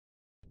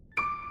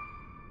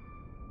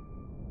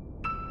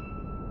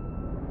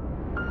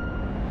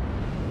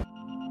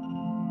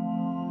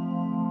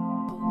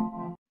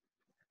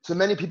So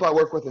many people I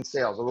work with in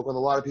sales. I work with a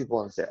lot of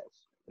people in sales.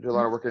 I do a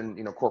lot of work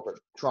in, corporate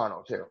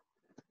Toronto too.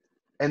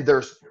 And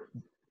there's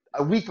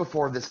a week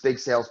before this big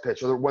sales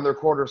pitch, or when their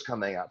quarter's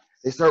coming up,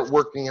 they start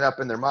working it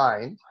up in their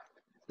mind.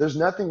 There's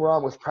nothing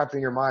wrong with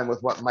prepping your mind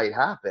with what might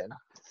happen,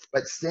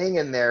 but staying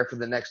in there for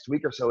the next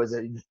week or so is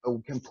a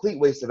complete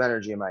waste of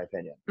energy, in my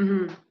opinion.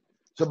 Mm-hmm.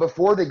 So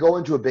before they go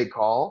into a big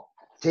call,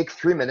 take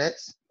 3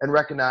 minutes and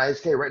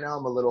recognize, okay, right now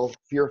I'm a little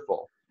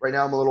fearful. Right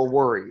now I'm a little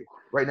worried.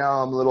 Right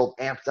now I'm a little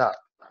amped up.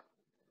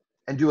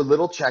 And do a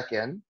little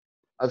check-in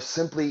of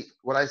simply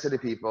what I say to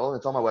people.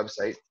 It's on my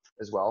website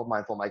as well,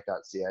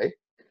 mindfulmike.ca,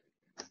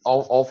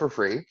 all for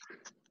free.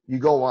 You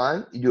go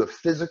on, you do a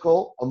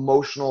physical,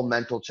 emotional,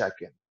 mental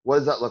check-in. What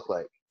does that look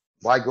like?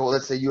 Well,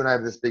 let's say you and I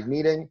have this big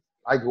meeting.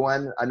 I go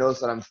in, I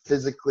notice that I'm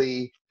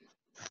physically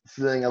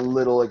feeling a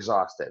little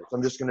exhausted. So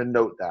I'm just going to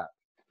note that.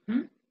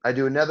 Mm-hmm. I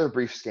do another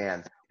brief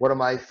scan. What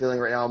am I feeling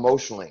right now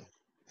emotionally?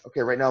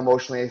 Okay, right now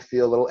emotionally I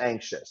feel a little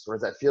anxious. What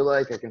does that feel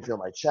like? I can feel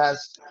my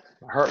chest,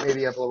 my heart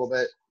maybe up a little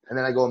bit. And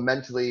then I go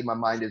mentally, my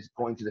mind is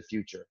going to the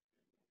future.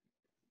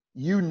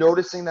 You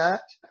noticing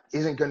that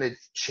isn't going to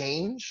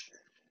change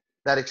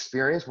that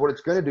experience. What it's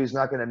going to do is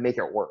not going to make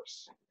it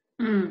worse.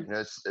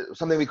 It's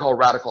something we call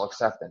radical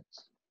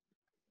acceptance.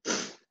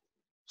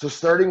 So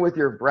starting with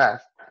your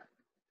breath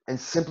and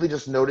simply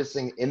just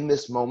noticing in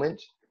this moment,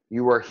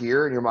 you are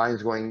here and your mind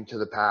is going to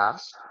the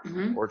past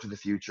or to the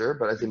future.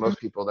 But I think most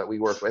people that we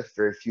work with,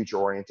 very future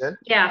oriented.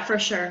 Yeah, for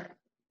sure.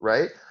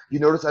 Right? You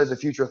notice that as a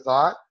future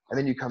thought and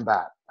then you come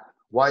back.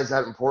 Why is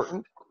that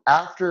important?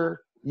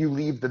 After you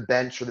leave the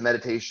bench or the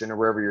meditation or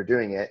wherever you're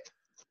doing it,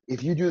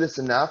 if you do this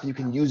enough, you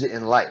can use it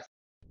in life.